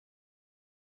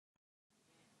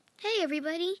Hey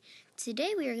everybody!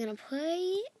 Today we are going to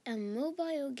play a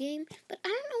mobile game, but I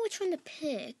don't know which one to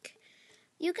pick.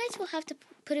 You guys will have to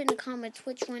put in the comments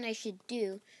which one I should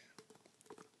do,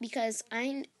 because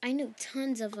I know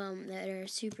tons of them that are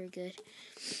super good.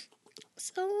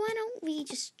 So why don't we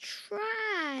just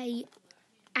try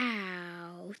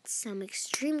out some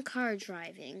extreme car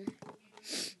driving?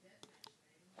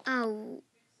 Oh,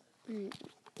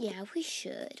 yeah, we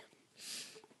should.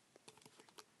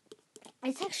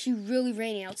 It's actually really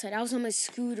raining outside. I was on my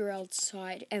scooter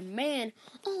outside, and man,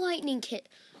 a lightning hit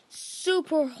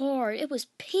super hard. It was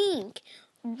pink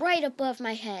right above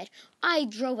my head. I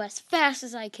drove as fast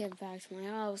as I could back to my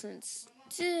house, and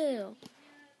still,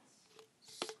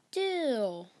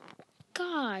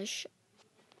 gosh.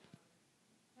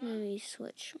 Let me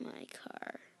switch my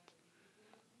car.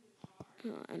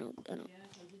 Oh, I don't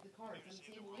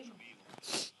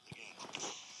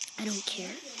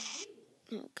care.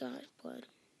 Oh God, blood.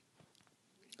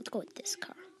 Let's go with this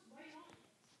car.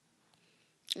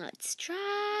 Let's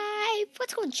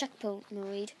go in checkpoint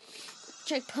mode.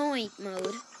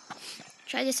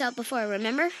 Try this out before,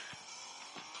 remember?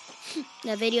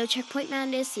 The video checkpoint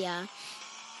madness, yeah.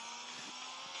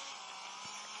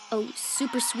 Oh,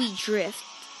 super sweet drift.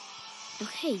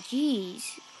 Okay,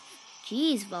 jeez.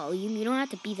 Jeez, volume, you don't have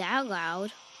to be that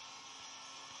loud.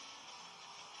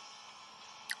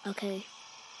 Okay.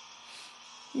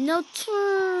 No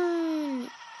turn!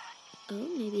 Oh,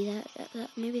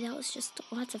 maybe that was just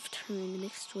lots of turn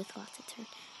mixed with lots of turn.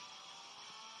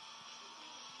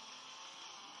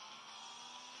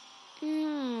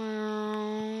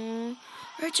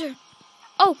 Richard.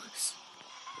 Oh,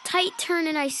 tight turn,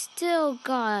 and I still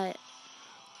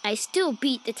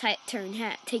beat the tight turn.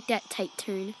 Take that tight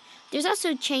turn. There's also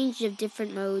a change of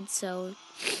different modes, so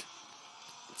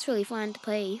it's really fun to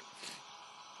play.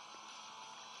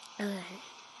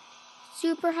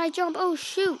 Super high jump. Oh,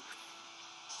 shoot.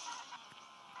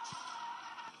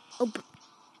 Oh,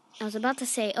 I was about to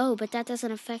say, but that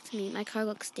doesn't affect me. My car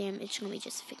looks damaged. Let me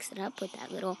just fix it up with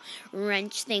that little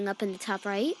wrench thing up in the top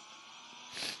right.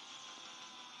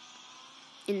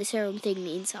 And this arrow thing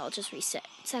means I'll just reset.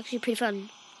 It's actually pretty fun.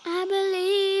 I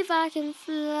believe I can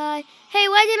fly. Hey,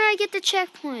 why didn't I get the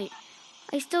checkpoint?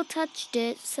 I still touched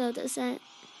it, so does that...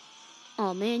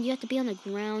 Oh, man, you have to be on the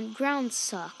ground. Ground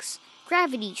sucks.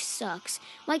 Gravity sucks.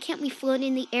 Why can't we float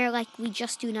in the air like we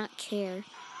just do not care?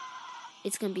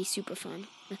 It's going to be super fun.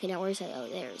 Okay, now where's that? Oh,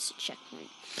 there's a checkpoint.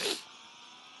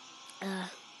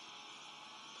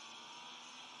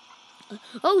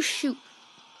 Oh, shoot.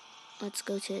 Let's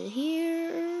go to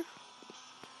here.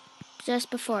 Just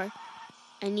before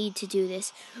I need to do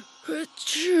this.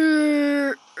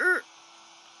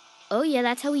 Oh, yeah,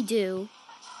 that's how we do.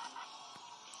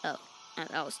 Oh,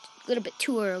 that was a little bit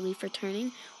too early for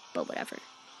turning, but whatever.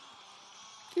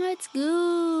 Let's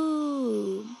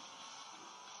go.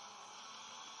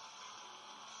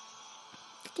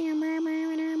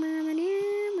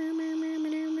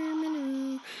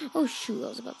 Oh, shoot, I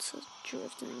was about to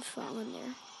drift and fall in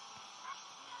there.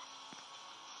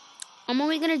 I'm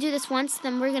only going to do this once,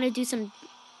 then we're going to do some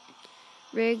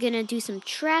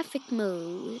traffic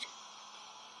mode.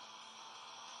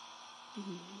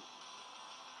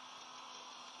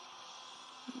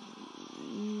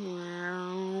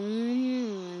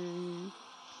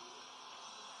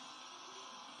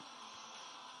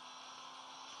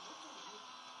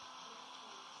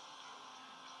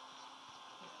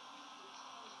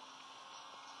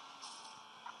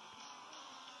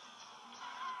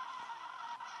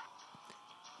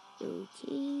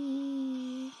 Okay.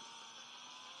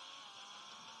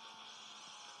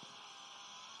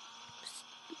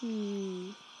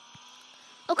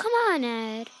 Oh, come on,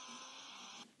 Ed.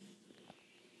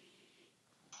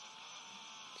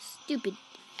 Stupid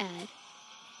Ed.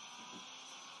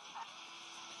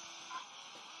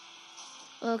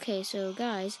 Okay, so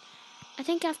guys, I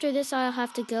think after this I'll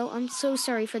have to go. I'm so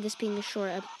sorry for this being a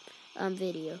short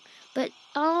video, but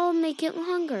I'll make it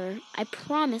longer. I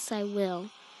promise I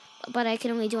will. But I can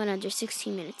only do it under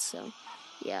 16 minutes, so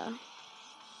yeah.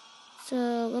 So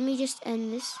let me just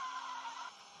end this.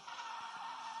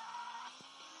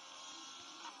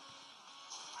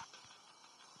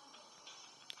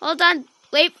 Hold on.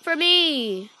 Wait for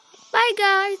me. Bye,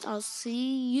 guys. I'll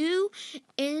see you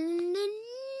in the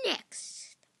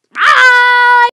next. Bye.